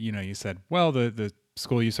mentioned, you said, well, the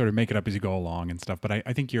school, you sort of make it up as you go along and stuff. But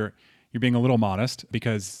I think you're being a little modest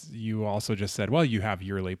because you also just said, well, you have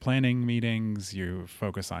yearly planning meetings, you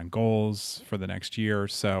focus on goals for the next year.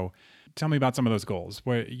 So tell me about some of those goals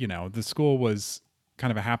where, the school was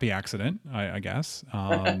kind of a happy accident, I guess.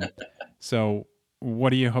 So what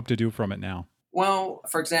do you hope to do from it now? Well,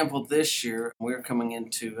 for example, this year we're coming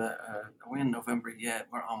into, are we in November yet?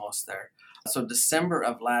 We're almost there. So December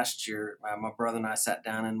of last year, my brother and I sat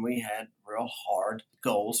down and we had real hard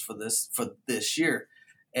goals for this year.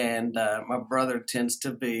 And my brother tends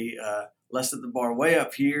to be let's set the bar way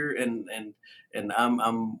up here, and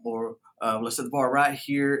I'm more let's set the bar right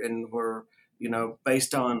here, and we're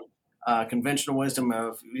based on conventional wisdom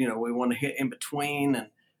of we want to hit in between,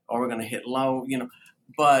 or we're going to hit low,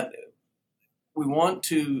 but we want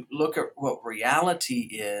to look at what reality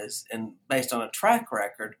is and based on a track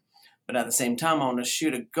record. But at the same time, I want to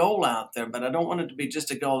shoot a goal out there, but I don't want it to be just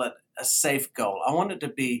a safe goal. I want it to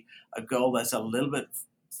be a goal that's a little bit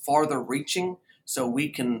farther reaching, so we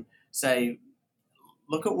can say,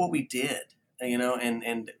 look at what we did,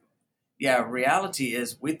 and reality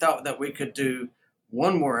is we thought that we could do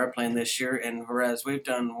one more airplane this year, and whereas we've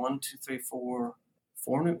done 4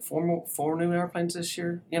 new airplanes this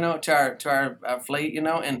year, to our fleet,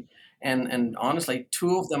 and honestly,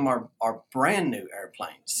 2 of them are brand new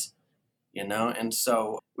airplanes, and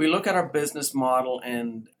so we look at our business model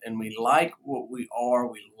and we like what we are,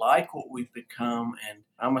 we like what we've become, and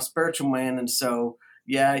I'm a spiritual man, and so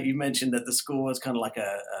you mentioned that the school is kind of like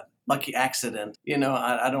a lucky accident.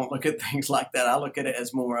 I don't look at things like that. I look at it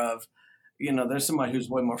as more of, there's somebody who's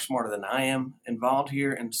way more smarter than I am involved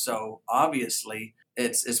here, and so obviously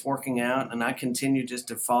it's working out, and I continue just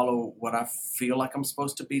to follow what I feel like I'm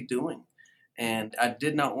supposed to be doing. And I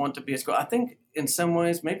did not want to be a school. I think in some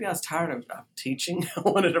ways, maybe I was tired of teaching. I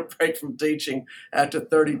wanted a break from teaching after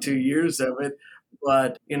 32 years of it.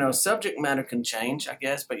 But, subject matter can change, I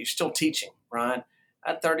guess, but you're still teaching, right?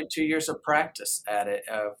 I had 32 years of practice at it,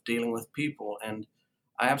 of dealing with people. And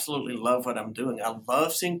I absolutely love what I'm doing. I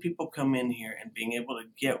love seeing people come in here and being able to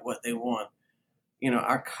get what they want.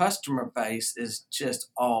 Our customer base is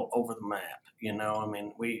just all over the map.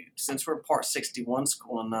 Since we're a Part 61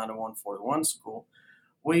 school and not a 141 school,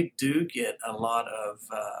 we do get a lot of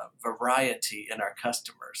variety in our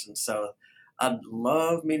customers. And so I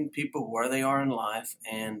love meeting people where they are in life,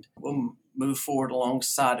 and we'll move forward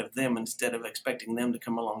alongside of them instead of expecting them to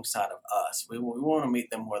come alongside of us. We want to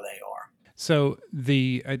meet them where they are. So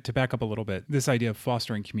to back up a little bit, this idea of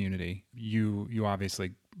fostering community, you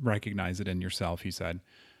obviously recognize it in yourself, you said.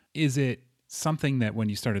 Is it something that when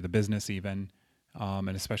you started the business even, and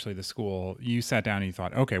especially the school, you sat down and you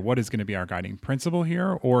thought, okay, what is going to be our guiding principle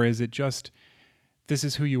here? Or is it just, this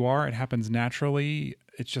is who you are, it happens naturally,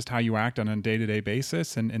 it's just how you act on a day-to-day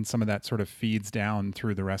basis, and some of that sort of feeds down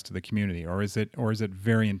through the rest of the community? Or is it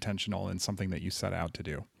very intentional and something that you set out to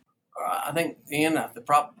do? I think, Ian,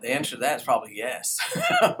 the answer to that is probably yes.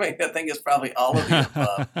 I think it's probably all of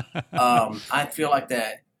the above. I feel like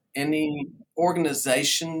that any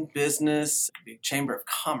organization, business, chamber of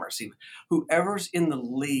commerce, even, whoever's in the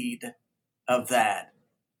lead of that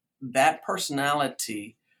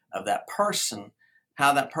personality of that person,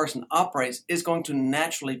 how that person operates is going to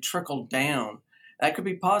naturally trickle down. That could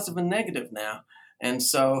be positive and negative now. And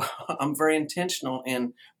so I'm very intentional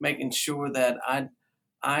in making sure that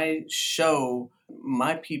I show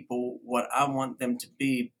my people what I want them to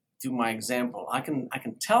be through my example. I can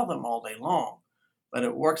tell them all day long, but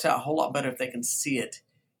it works out a whole lot better if they can see it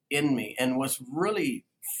in me. And what's really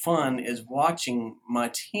fun is watching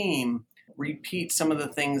my team repeat some of the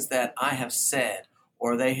things that I have said,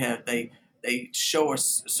 or they show a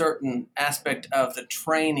certain aspect of the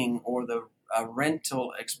training or the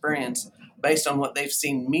rental experience based on what they've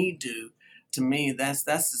seen me do. To me, that's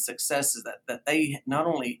the success, is that they not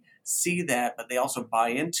only see that, but they also buy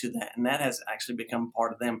into that, and that has actually become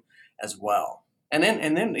part of them as well. And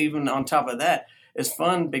then even on top of that, it's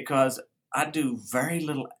fun because I do very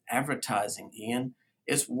little advertising, Ian.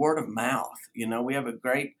 It's word of mouth. We have a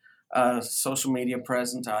great social media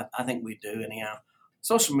presence. I think we do anyhow.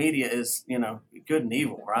 Social media is, good and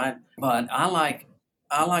evil, right? But I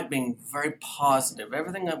like being very positive.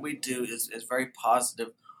 Everything that we do is very positive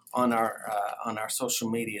on our social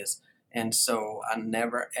medias. And so I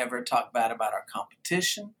never, ever talk bad about our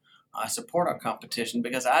competition. I support our competition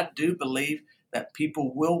because I do believe that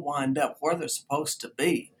people will wind up where they're supposed to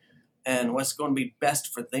be and what's going to be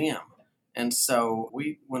best for them. And so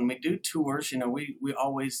when we do tours, we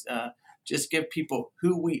always just give people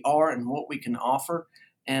who we are and what we can offer,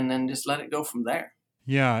 and then just let it go from there.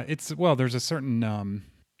 Yeah, there's a certain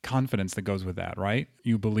confidence that goes with that, right?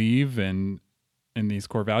 You believe in in these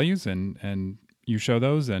core values, and you show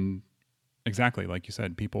those, and exactly like you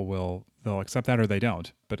said, they'll accept that or they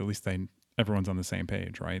don't, but at least everyone's on the same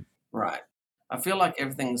page, right? Right. I feel like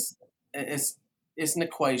it's an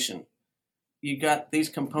equation. You got these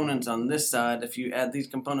components on this side. If you add these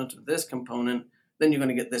components with this component, then you're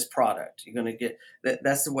going to get this product. You're going to get that.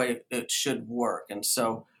 That's the way it should work. And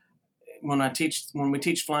so when we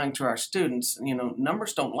teach flying to our students,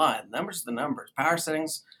 numbers don't lie. Numbers are the numbers. Power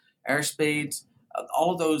settings, airspeeds,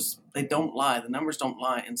 all of those, they don't lie. The numbers don't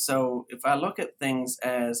lie. And so if I look at things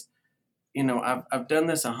as, I've done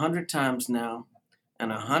this 100 times now,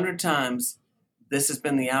 and 100 times this has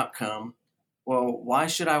been the outcome. Well, why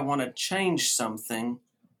should I want to change something,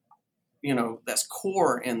 that's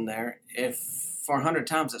core in there if for 100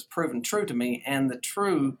 times it's proven true to me, and the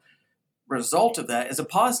true result of that is a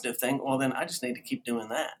positive thing? Well, then I just need to keep doing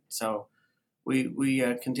that. So we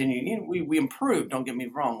continue. We improve. Don't get me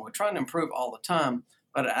wrong. We're trying to improve all the time,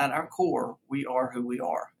 but at our core, we are who we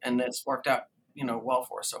are, and it's worked out, well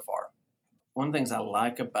for us so far. One of the things I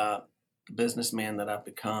like about the businessman that I've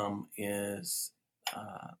become is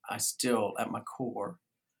I still, at my core,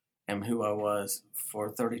 am who I was for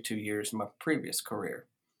 32 years in my previous career.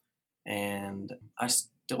 And I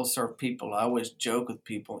still serve people. I always joke with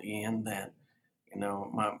people, Ian, that,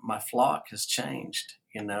 my flock has changed.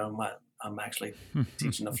 I'm actually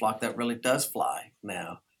teaching a flock that really does fly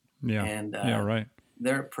now. Yeah. And right.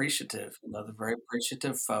 They're appreciative. They're very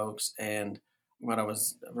appreciative folks. And what I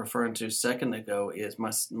was referring to a second ago is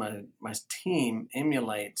my team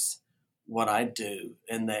emulates what I do,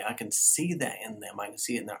 and I can see that in them. I can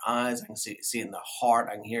see it in their eyes. I can see it in their heart.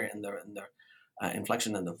 I can hear it in their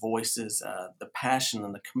inflection in their voices, the passion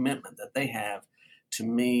and the commitment that they have to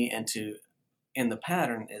me and in the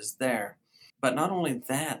pattern is there. But not only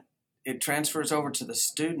that, it transfers over to the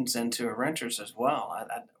students and to renters as well.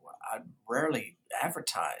 I rarely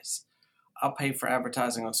advertise. I'll pay for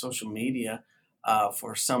advertising on social media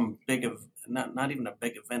for some not even a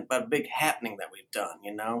big event, but a big happening that we've done,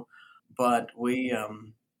 But we,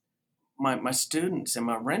 my students and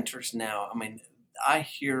my renters now, I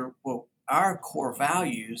hear our core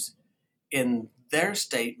values in their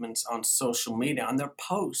statements on social media, on their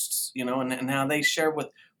posts, and how they share with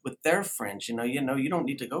their friends. You don't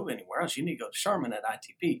need to go anywhere else. You need to go to Sherman at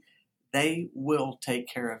ITP. They will take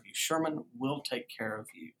care of you. Sherman will take care of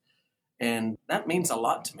you. And that means a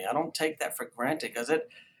lot to me. I don't take that for granted because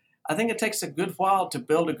I think it takes a good while to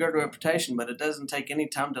build a good reputation, but it doesn't take any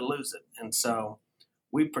time to lose it. And so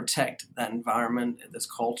we protect that environment, this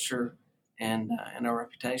culture, and our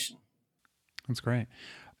reputation. That's great.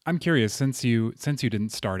 I'm curious, since you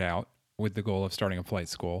didn't start out with the goal of starting a flight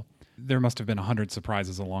school, there must have been 100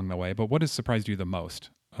 surprises along the way, but what has surprised you the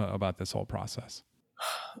most about this whole process?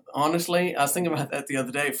 Honestly, I was thinking about that the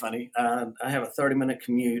other day. Funny. I have a 30-minute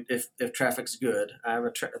commute if traffic's good. I have a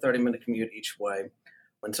 30-minute commute each way.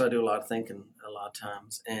 And so I do a lot of thinking a lot of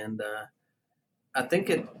times. And I think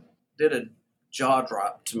it did a jaw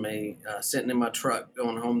drop to me sitting in my truck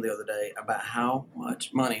going home the other day about how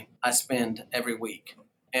much money I spend every week.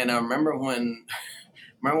 And I remember when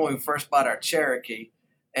we first bought our Cherokee,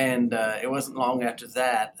 and it wasn't long after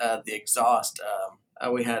that, the exhaust,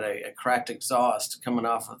 we had a cracked exhaust coming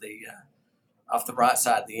off the right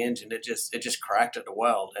side of the engine. It just cracked at a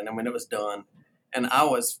weld, and it was done. And I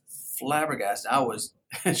was flabbergasted.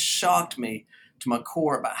 It shocked me to my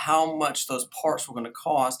core about how much those parts were going to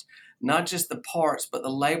cost, not just the parts, but the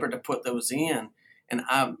labor to put those in. And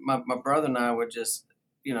my brother and I were just,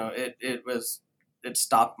 it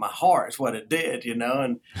stopped my heart is what it did,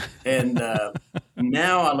 and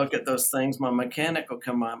now I look at those things. My mechanic will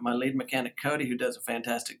come on, my lead mechanic, Cody, who does a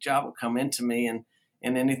fantastic job, will come into me, and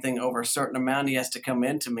anything over a certain amount, he has to come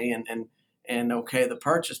into me and okay the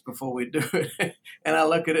purchase before we do it. And I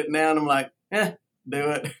look at it now and I'm like,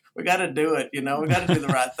 do it. We got to do it. We got to do the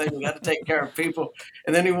right thing. We got to take care of people.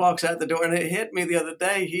 And then he walks out the door, and it hit me the other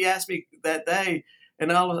day. He asked me that day,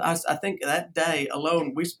 and I think that day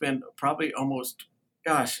alone, we spent probably almost,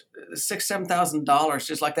 $6,000-7,000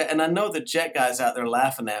 just like that. And I know the jet guys out there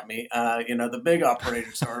laughing at me. The big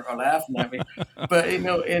operators are laughing at me. But in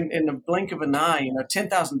the blink of an eye,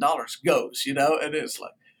 $10,000 goes. And it's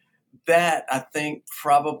like that. I think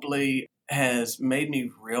probably has made me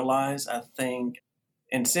realize.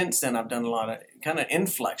 And since then, I've done a lot of kind of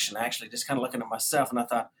inflection. Actually, just kind of looking at myself, and I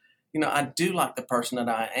thought, I do like the person that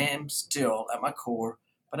I am still at my core,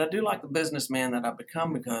 but I do like the businessman that I've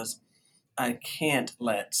become because I can't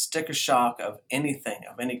let sticker shock of anything,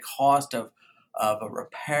 of any cost of a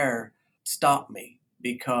repair stop me,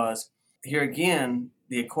 because here again,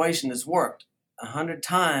 the equation has worked. 100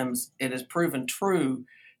 times it has proven true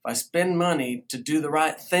I spend money to do the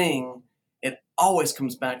right thing, it always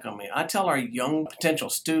comes back on me. I tell our young potential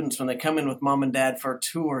students when they come in with mom and dad for a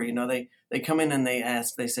tour, they come in and they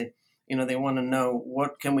say, they want to know,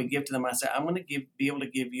 what can we give to them? I say, I'm going to be able to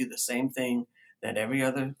give you the same thing that every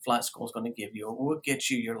other flight school is going to give you. We'll get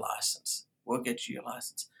you your license.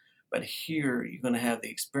 But here you're going to have the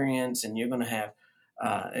experience, and you're going to have,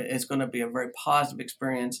 it's going to be a very positive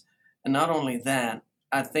experience. And not only that,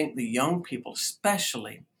 I think the young people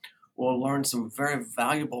especially will learn some very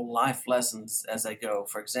valuable life lessons as they go.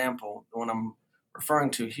 For example, the one I'm referring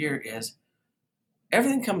to here is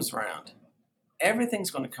everything comes around. Everything's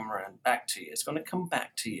going to come around back to you. It's going to come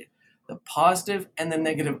back to you. The positive and the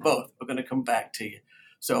negative both are going to come back to you.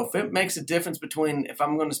 So if it makes a difference between if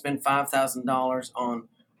I'm going to spend $5,000 on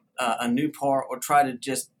a new part or try to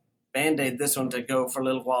just Band-Aid this one to go for a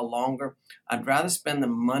little while longer, I'd rather spend the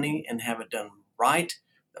money and have it done right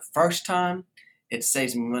the first time. It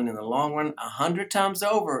saves me money in the long run. 100 times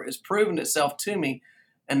over, it's proven itself to me.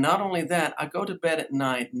 And not only that, I go to bed at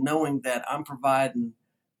night knowing that I'm providing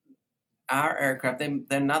our aircraft.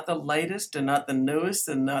 They're not the latest, they're not the newest,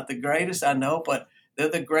 they're not the greatest, I know, but they're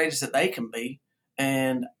the greatest that they can be.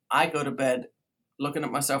 And I go to bed looking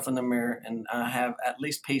at myself in the mirror, and I have at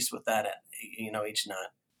least peace with that, each night.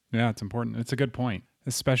 Yeah, it's important. It's a good point.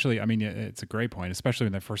 Especially, it's a great point, especially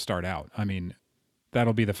when they first start out.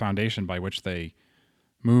 That'll be the foundation by which they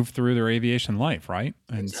move through their aviation life, right?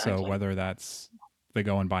 And Exactly. So whether that's they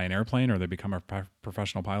go and buy an airplane or they become a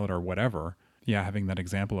professional pilot or whatever, having that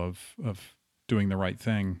example of doing the right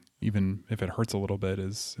thing, even if it hurts a little bit,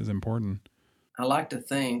 is important. I like to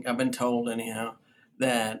think, I've been told anyhow,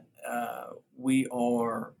 that we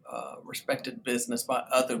are respected business by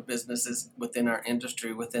other businesses within our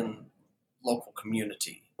industry, within local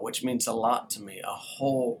community, which means a lot to me, a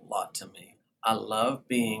whole lot to me. I love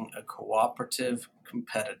being a cooperative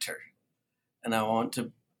competitor, and I want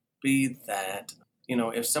to be that.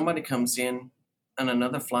 If somebody comes in and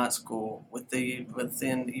another flight school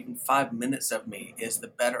within even 5 minutes of me is the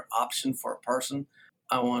better option for a person,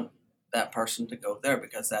 I want that person to go there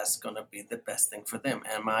because that's going to be the best thing for them.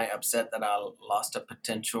 Am I upset that I lost a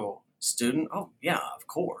potential student? Oh, yeah, of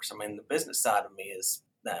course. The business side of me is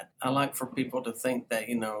that. I like for people to think that,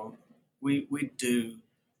 we do,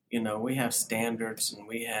 we have standards and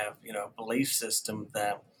we have, belief system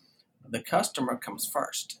that the customer comes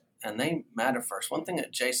first and they matter first. One thing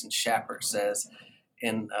that Jason Shepard says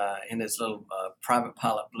in his little private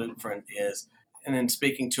pilot blueprint is, and in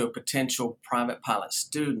speaking to a potential private pilot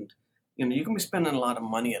student, you can be spending a lot of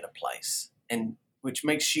money at a place, and which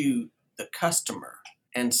makes you the customer.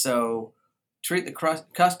 And so treat the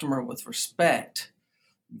customer with respect,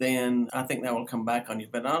 then I think that will come back on you.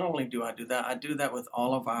 But not only do I do that with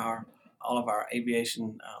all of our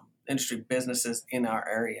aviation industry businesses in our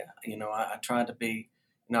area. I try to be,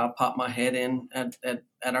 I pop my head in at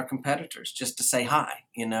our competitors just to say hi,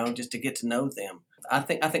 just to get to know them. I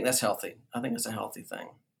think that's healthy. I think it's a healthy thing.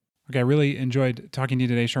 Okay, I really enjoyed talking to you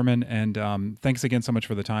today, Sherman, and thanks again so much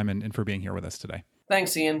for the time and for being here with us today.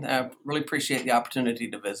 Thanks, Ian. I really appreciate the opportunity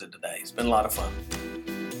to visit today. It's been a lot of fun.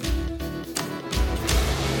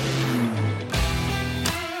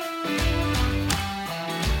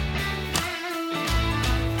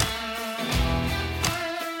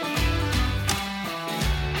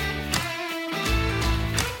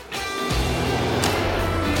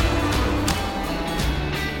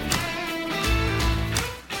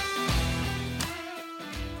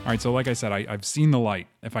 All right, so like I said, I've seen the light.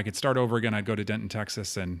 If I could start over again, I'd go to Denton,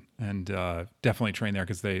 Texas, and definitely train there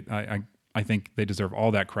because I think they deserve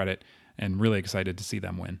all that credit, and really excited to see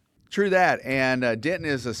them win. True that. And Denton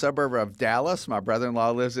is a suburb of Dallas. My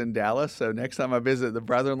brother-in-law lives in Dallas. So next time I visit the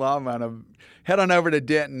brother-in-law, I'm going to head on over to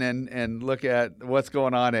Denton and look at what's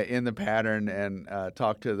going on in the pattern and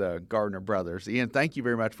talk to the Gardner brothers. Ian, thank you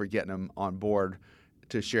very much for getting them on board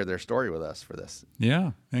to share their story with us for this.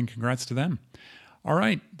 Yeah, and congrats to them. All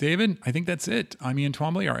right, David, I think that's it. I'm Ian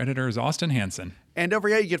Twombly. Our editor is Austin Hansen. And don't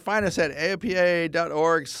forget, you can find us at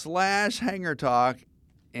aopa.org/Hangar Talk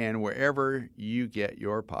and wherever you get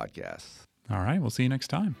your podcasts. All right, we'll see you next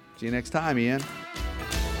time. See you next time, Ian.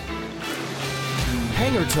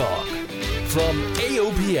 Hangar Talk from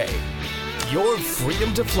AOPA, your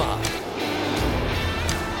freedom to fly.